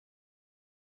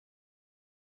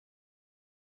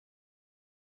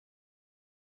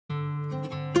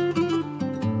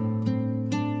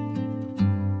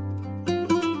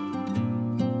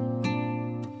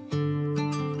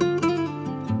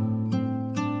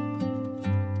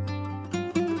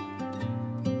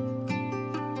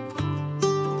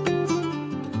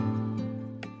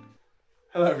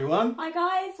Hello everyone. Hi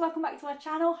guys, welcome back to our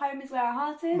channel. Home is where our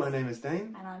heart is. My name is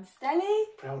Dane. And I'm Stelly.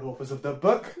 Proud authors of the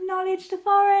book. Knowledge to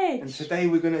Forage. And today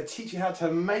we're going to teach you how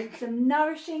to make some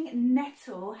Nourishing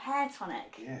Nettle hair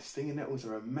tonic. Yeah, stinging nettles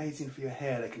are amazing for your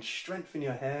hair. They can strengthen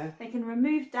your hair. They can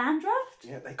remove dandruff.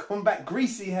 Yeah, they combat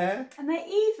greasy hair. And they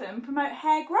even promote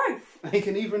hair growth. They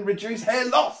can even reduce hair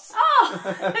loss. Oh,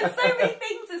 there's so many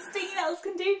things that stinging nettles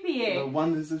can do for you. The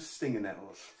wonders of stinging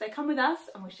nettles. So come with us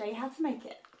and we'll show you how to make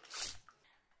it.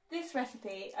 This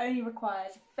recipe only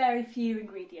requires very few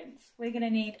ingredients. We're going to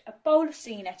need a bowl of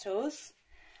stinging nettles,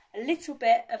 a little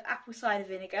bit of apple cider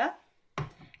vinegar,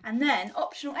 and then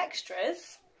optional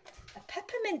extras, a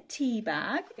peppermint tea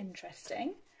bag,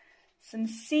 interesting, some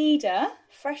cedar,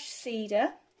 fresh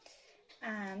cedar,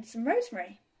 and some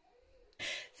rosemary.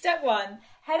 Step 1,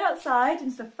 head outside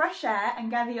into the fresh air and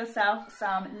gather yourself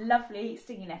some lovely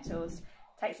stinging nettles.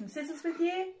 Take some scissors with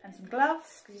you and some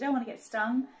gloves because you don't want to get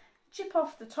stung. Chip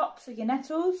off the tops of your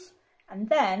nettles and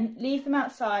then leave them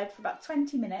outside for about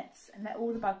 20 minutes and let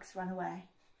all the bugs run away.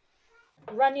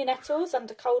 Run your nettles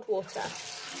under cold water.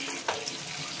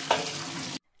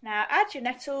 Now add your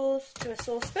nettles to a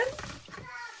saucepan.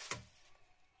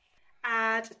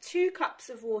 Add 2 cups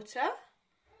of water.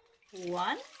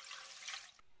 1,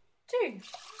 2. I'm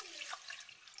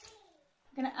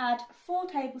going to add 4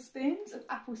 tablespoons of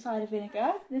apple cider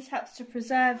vinegar. This helps to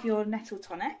preserve your nettle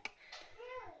tonic.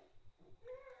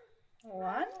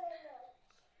 1,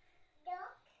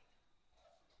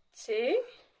 2,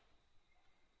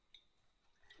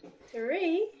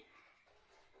 3,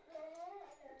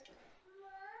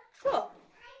 4.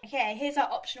 Okay, here's our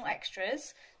optional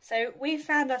extras. So we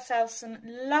found ourselves some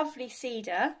lovely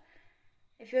cedar.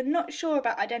 If you're not sure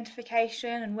about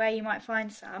identification and where you might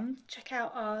find some, check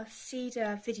out our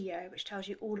cedar video which tells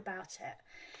you all about it.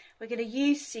 We're going to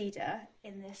use cedar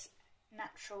in this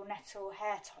natural nettle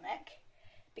hair tonic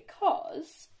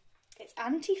because it's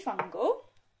antifungal,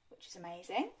 which is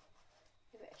amazing.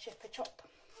 Give it a chip, a chop.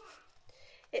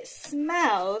 It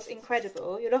smells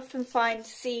incredible. You'll often find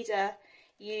cedar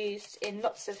used in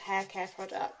lots of hair care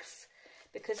products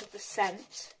because of the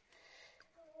scent.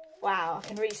 Wow, I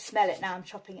can really smell it now I'm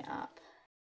chopping it up.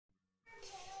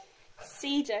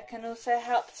 Cedar can also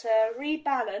help to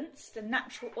rebalance the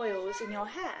natural oils in your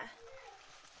hair.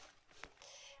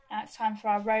 Now it's time for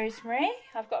our rosemary.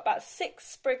 I've got about 6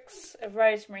 sprigs of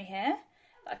rosemary here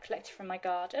that I collected from my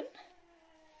garden.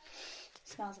 It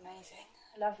smells amazing.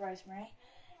 I love rosemary.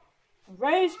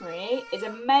 Rosemary is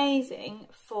amazing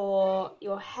for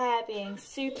your hair being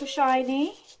super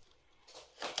shiny,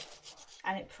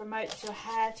 and it promotes your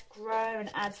hair to grow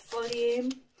and adds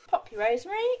volume. Pop your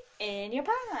rosemary in your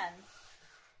pan.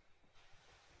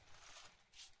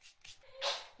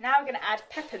 Now we're going to add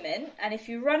peppermint, and if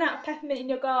you run out of peppermint in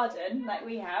your garden, like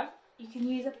we have, you can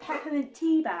use a peppermint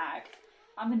tea bag.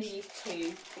 I'm going to use 2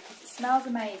 because it smells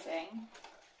amazing,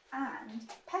 and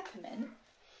peppermint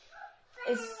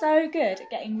is so good at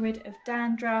getting rid of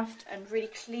dandruff and really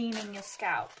cleaning your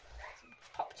scalp.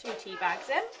 Pop 2 tea bags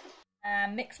in,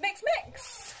 and mix, mix,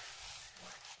 mix.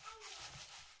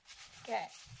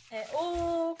 Get it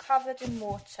all covered in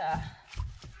water.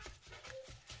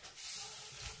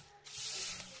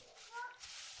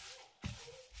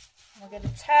 We're going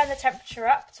to turn the temperature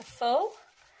up to full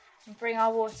and bring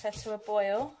our water to a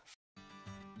boil.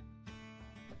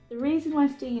 The reason why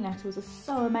stinging nettles are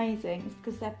so amazing is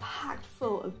because they're packed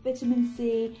full of vitamin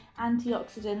C,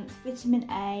 antioxidants, vitamin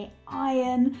A,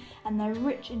 iron, and they're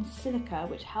rich in silica,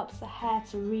 which helps the hair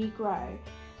to regrow.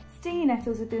 Stinging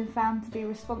nettles have been found to be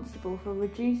responsible for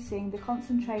reducing the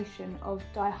concentration of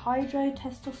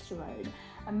dihydrotestosterone,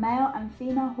 a male and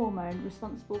female hormone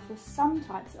responsible for some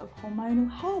types of hormonal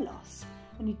hair loss.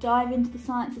 When you dive into the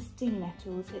science of stinging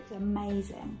nettles, it's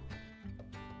amazing.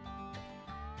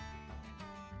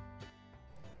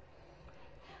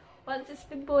 Once it's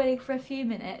been boiling for a few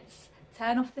minutes,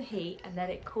 turn off the heat and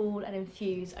let it cool and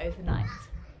infuse overnight.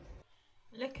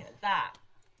 Look at that,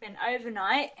 been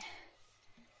overnight,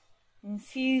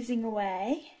 infusing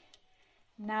away.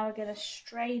 Now we're going to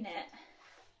strain it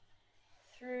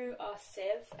through our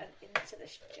sieve and into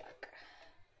this jug.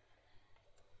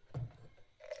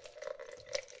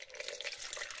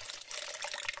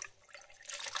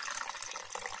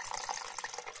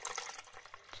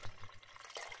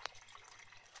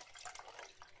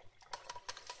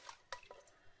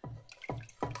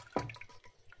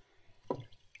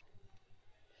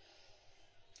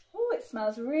 Oh, it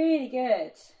smells really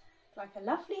good, like a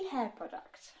lovely hair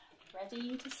product,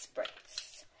 ready to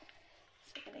spritz.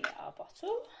 So we're going to get our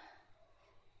bottle.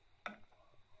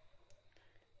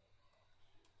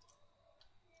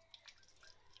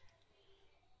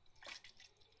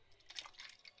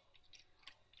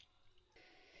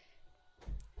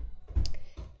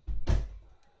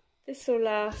 This will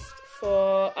last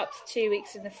for up to 2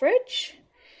 weeks in the fridge.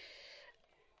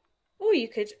 Or you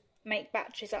could make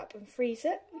batches up and freeze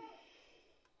it.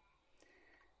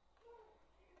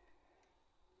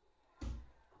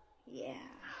 Yeah.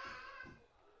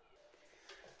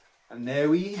 And there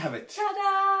we have it.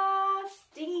 Ta-da!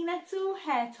 Stinging Nettle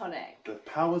Hair Tonic. The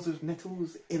powers of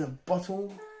nettles in a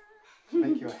bottle.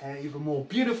 Make your hair even more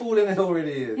beautiful than it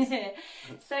already is.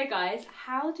 So guys,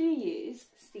 how do you use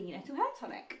Stinging Nettle Hair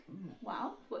Tonic?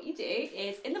 Well, what you do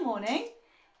is in the morning,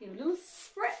 you have a little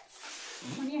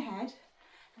spritz on your head,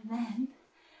 and then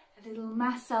a little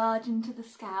massage into the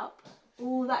scalp.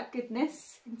 All that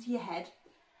goodness into your head.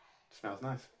 Smells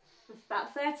nice. For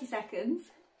about 30 seconds.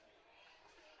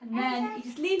 And then you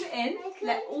just leave it in,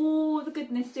 let all the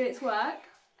goodness do its work,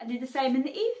 and do the same in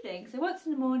the evening. So once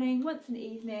in the morning, once in the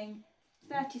evening,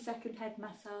 30-second head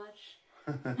massage.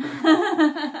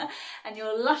 And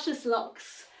your luscious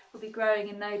locks will be growing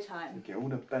in no time. You get all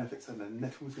the benefits of the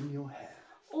nettles in your hair.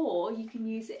 Or you can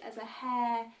use it as a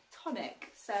hair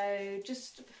tonic. So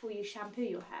just before you shampoo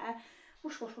your hair,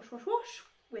 wash, wash, wash, wash, wash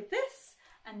with this,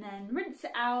 and then rinse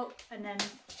it out, and then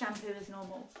shampoo as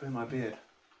normal. Put in my beard.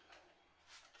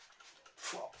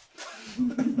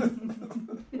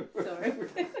 Sorry.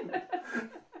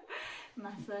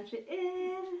 Massage it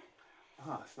in.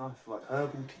 Ah, it's nice, like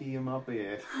herbal tea in my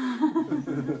beard.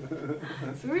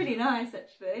 It's really nice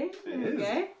actually. There we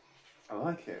go. I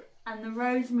like it. And the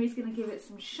rosemary's going to give it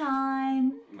some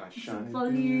shine, Nice some shiny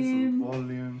volume. beard, some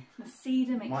volume. The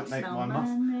cedar makes Might it make smell my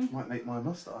manly. might make my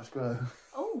moustache grow.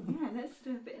 Oh yeah, let's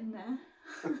do a bit in there.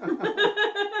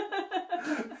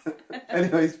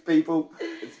 Anyways, people,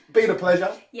 it's been a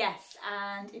pleasure. Yes,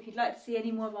 and if you'd like to see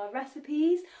any more of our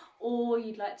recipes, or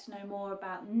you'd like to know more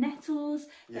about nettles,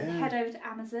 then head over to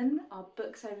Amazon. Our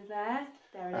book's over there.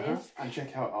 There it is. And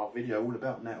check out our video all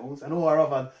about nettles and all our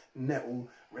other nettle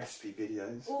recipe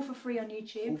videos. All for free on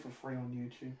YouTube. All for free on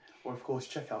YouTube. Or of course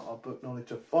check out our book Knowledge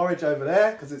of Forage over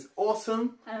there because it's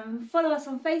awesome. Follow us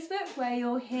on Facebook where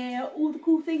you'll hear all the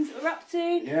cool things that we're up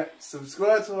to. Yeah,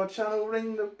 subscribe to our channel,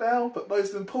 ring the bell, but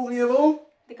most importantly of all,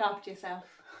 Look after yourself.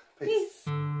 Peace.